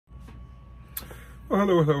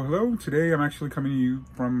Well, hello. Today I'm actually coming to you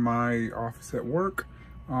from my office at work.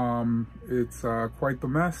 It's quite the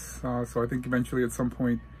mess, so I think eventually at some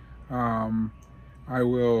point I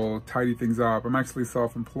will tidy things up. I'm actually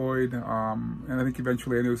self-employed, and I think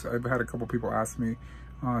eventually, I've had a couple people ask me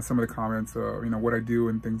some of the comments, what I do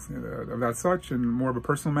and things of that such, and more of a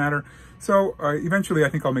personal matter. So eventually I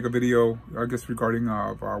think I'll make a video, I guess, regarding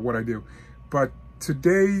what I do. But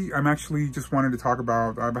today, I'm actually just wanted to talk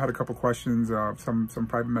about, I've had a couple questions, some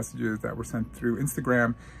private messages that were sent through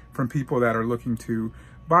Instagram from people that are looking to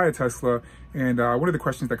buy a Tesla. And one of the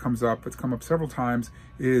questions that comes up, that's come up several times,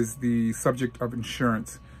 is the subject of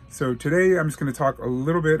insurance. So today, I'm just going to talk a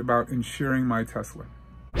little bit about insuring my Tesla.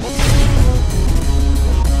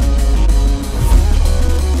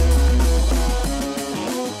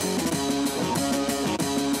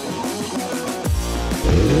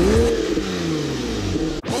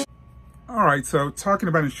 All right, so talking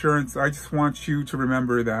about insurance, I just want you to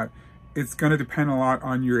remember that it's going to depend a lot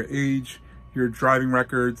on your age, your driving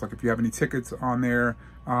records, like if you have any tickets on there.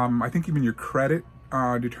 I think even your credit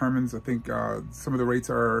determines, I think some of the rates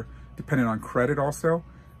are dependent on credit also.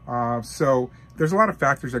 So there's a lot of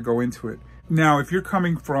factors that go into it. Now, if you're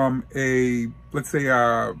coming from let's say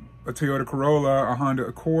a Toyota Corolla, a Honda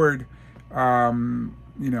Accord, a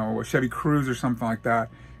Chevy Cruze or something like that,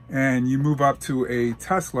 and you move up to a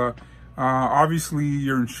Tesla, obviously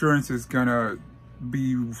your insurance is gonna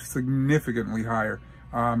be significantly higher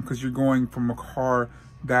because you're going from a car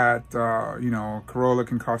that Corolla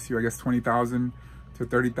can cost you, I guess, $20,000 to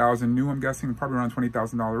 $30,000 new, I'm guessing probably around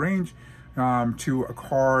 $20,000 range, to a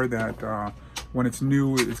car that when it's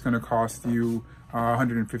new it's going to cost you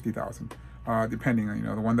 $150,000, depending on,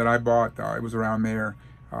 the one that I bought, it was around there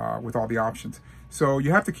with all the options. So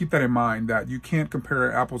you have to keep that in mind, that you can't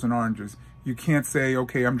compare apples and oranges. You can't say,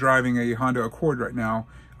 okay, I'm driving a Honda Accord right now,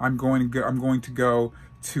 I'm going to go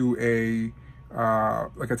to a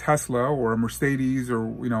like a Tesla or a Mercedes or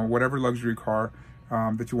whatever luxury car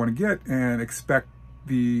that you want to get, and expect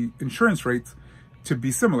the insurance rates to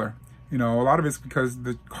be similar. A lot of it's because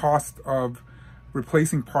the cost of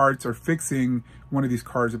replacing parts or fixing one of these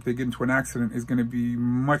cars, if they get into an accident, is going to be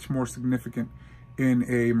much more significant in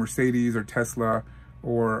a Mercedes or Tesla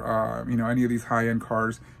or any of these high-end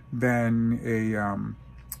cars than in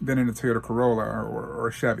a Toyota Corolla or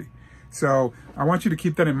a Chevy. So I want you to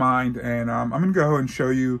keep that in mind, and I'm going to go ahead and show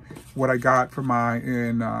you what I got for my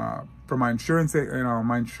insurance,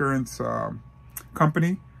 my insurance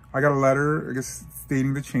company. I got a letter, I guess,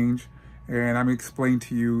 stating the change, and I'm going to explain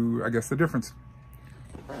to you, I guess, the difference.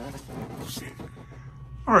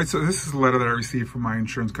 All right, so this is a letter that I received from my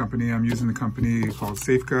insurance company. I'm using the company called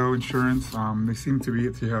Safeco Insurance. They seem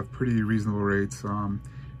to have pretty reasonable rates.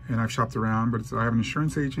 And I've shopped around, but I have an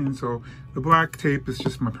insurance agent. So the black tape is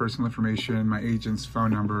just my personal information, my agent's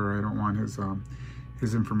phone number. I don't want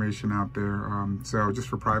his information out there. So just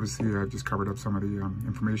for privacy, I've just covered up some of the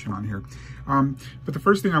information on here. But the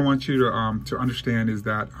first thing I want you to understand is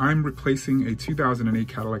that I'm replacing a 2008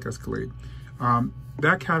 Cadillac Escalade.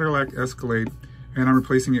 That Cadillac Escalade, and I'm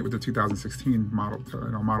replacing it with the 2016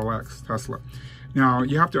 Model X Tesla. Now,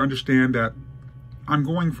 you have to understand that I'm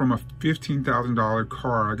going from a $15,000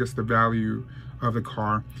 car, I guess the value of the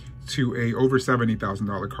car, to a over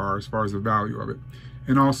 $70,000 car as far as the value of it.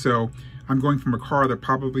 And also, I'm going from a car that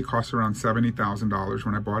probably cost around $70,000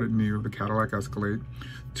 when I bought it new, the Cadillac Escalade,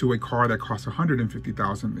 to a car that costs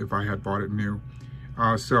 $150,000 if I had bought it new.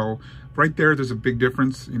 So right there's a big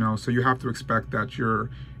difference, so you have to expect that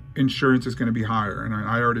your insurance is going to be higher, and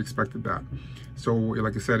I already expected that. So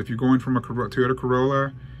like I said, if you're going from a Toyota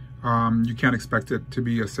Corolla, you can't expect it to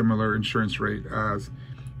be a similar insurance rate as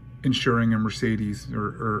insuring a Mercedes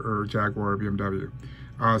or Jaguar or BMW.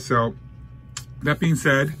 So that being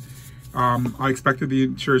said, I expected the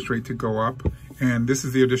insurance rate to go up, and this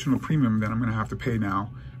is the additional premium that I'm going to have to pay now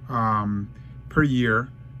per year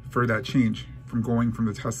for that change from going from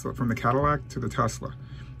the Cadillac to the Tesla.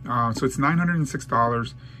 So it's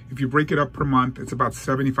 $906. If you break it up per month, it's about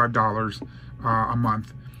 $75 a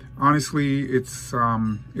month. Honestly, it's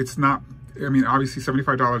not, obviously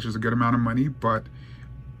 $75 is a good amount of money, but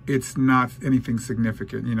it's not anything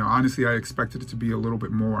significant. Honestly, I expected it to be a little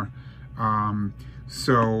bit more.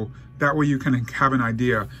 So that way you can have an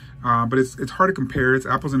idea. But it's hard to compare. It's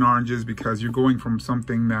apples and oranges, because you're going from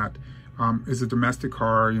something that is a domestic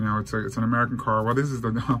car, it's an American car. Well, this is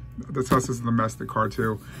the Tesla's a domestic car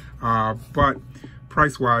too. But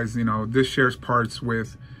price-wise, this shares parts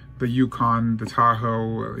with the Yukon, the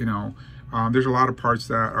Tahoe, there's a lot of parts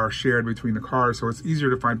that are shared between the cars, so it's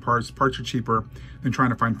easier to find parts. Parts are cheaper than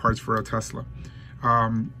trying to find parts for a Tesla.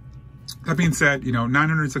 That being said,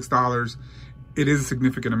 $906 it is a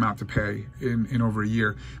significant amount to pay in over a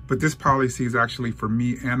year. But this policy is actually for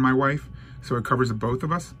me and my wife, so it covers the both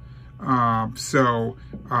of us.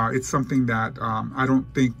 It's something that I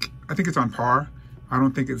think it's on par. I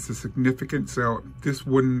don't think it's a significant, so this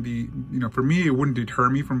wouldn't be, for me, it wouldn't deter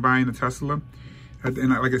me from buying a Tesla. And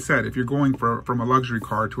like I said, if you're going from a luxury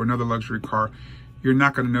car to another luxury car, you're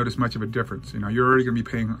not going to notice much of a difference. You're already going to be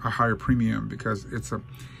paying a higher premium because it's a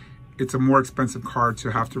more expensive car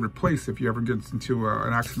to have to replace if you ever get into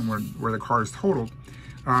an accident where the car is totaled.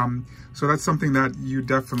 So that's something that you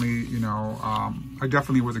definitely, I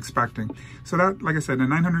definitely was expecting. So that, like I said, the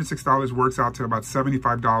 $906 works out to about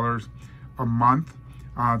 $75 a month.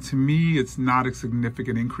 To me, it's not a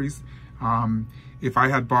significant increase. If I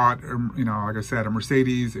had bought, like I said, a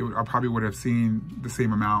Mercedes, I probably would have seen the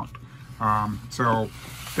same amount. So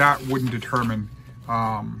that wouldn't determine,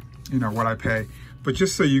 what I pay. But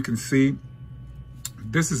just so you can see,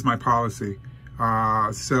 this is my policy.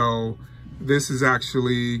 So this is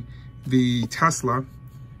actually the Tesla.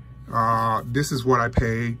 This is what I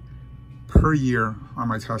pay per year on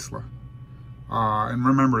my Tesla. And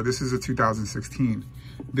remember, this is a 2016.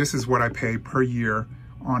 This is what I pay per year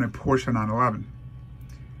on a Porsche 911.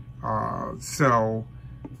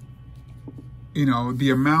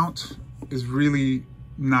 The amount is really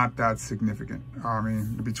not that significant.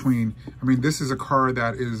 This is a car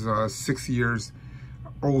that is 6 years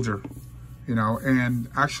older, and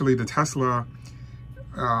actually the Tesla,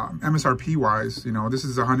 MSRP wise, this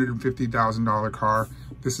is a $150,000 car.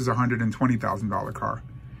 This is a $120,000 car,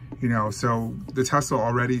 so the Tesla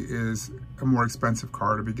already is a more expensive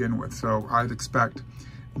car to begin with. So I'd expect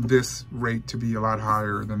this rate to be a lot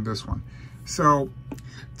higher than this one. So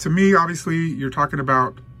to me, obviously, you're talking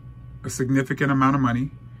about a significant amount of money.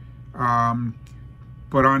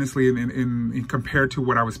 But honestly, in compared to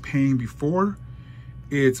what I was paying before,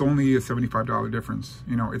 it's only a $75 difference.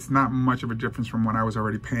 It's not much of a difference from what I was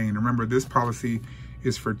already paying. Remember, this policy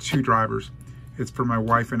is for 2 drivers. It's for my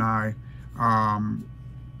wife and I.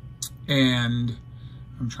 And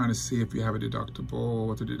I'm trying to see if you have a deductible,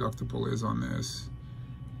 what the deductible is on this.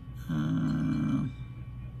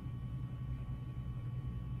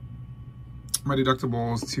 My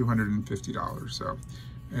deductible is $250, so,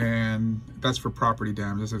 and that's for property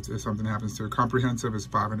damage. If something happens to it, comprehensive is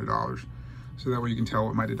 $500. So that way you can tell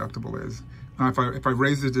what my deductible is. Now, if I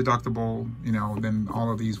raise the deductible, then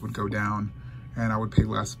all of these would go down and I would pay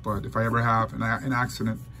less. But if I ever have an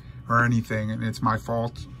accident or anything and it's my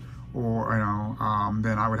fault, or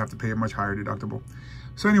then I would have to pay a much higher deductible.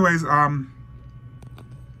 So anyways, I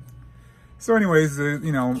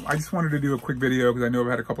just wanted to do a quick video because I know I've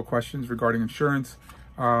had a couple questions regarding insurance.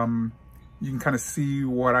 You can kind of see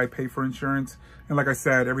what I pay for insurance. And like I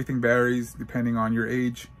said, everything varies depending on your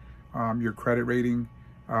age, your credit rating.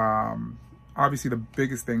 Obviously, the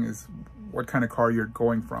biggest thing is what kind of car you're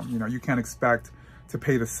going from. You can't expect to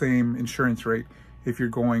pay the same insurance rate if you're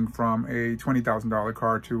going from a $20,000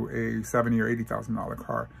 car to a $70,000 or $80,000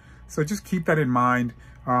 car. So just keep that in mind.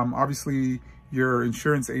 Obviously, your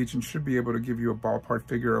insurance agent should be able to give you a ballpark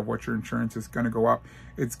figure of what your insurance is going to go up.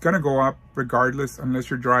 It's going to go up regardless, unless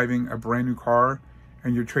you're driving a brand new car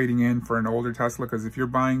and you're trading in for an older Tesla. Because if you're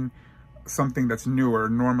buying something that's newer,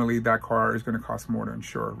 normally that car is going to cost more to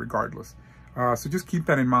insure regardless. So just keep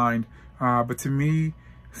that in mind. But to me,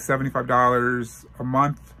 $75 a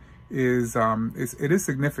month is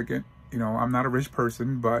significant. I'm not a rich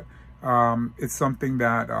person, but it's something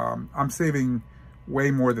that I'm saving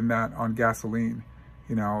way more than that on gasoline.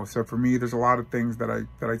 So for me, there's a lot of things that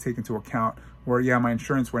I take into account where, yeah, my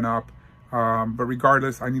insurance went up, but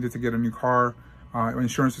regardless, I needed to get a new car.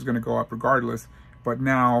 Insurance is going to go up regardless, but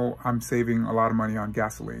now I'm saving a lot of money on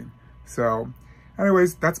gasoline. So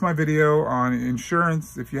anyways, that's my video on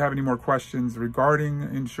insurance. If you have any more questions regarding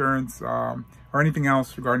insurance or anything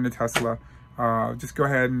else regarding the Tesla, just go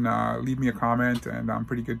ahead and leave me a comment, and I'm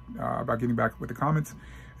pretty good about getting back with the comments.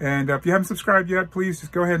 And if you haven't subscribed yet, please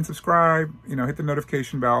just go ahead and subscribe, hit the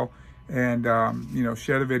notification bell, and,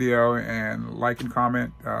 share the video and like and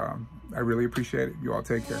comment. I really appreciate it. You all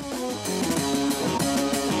take care.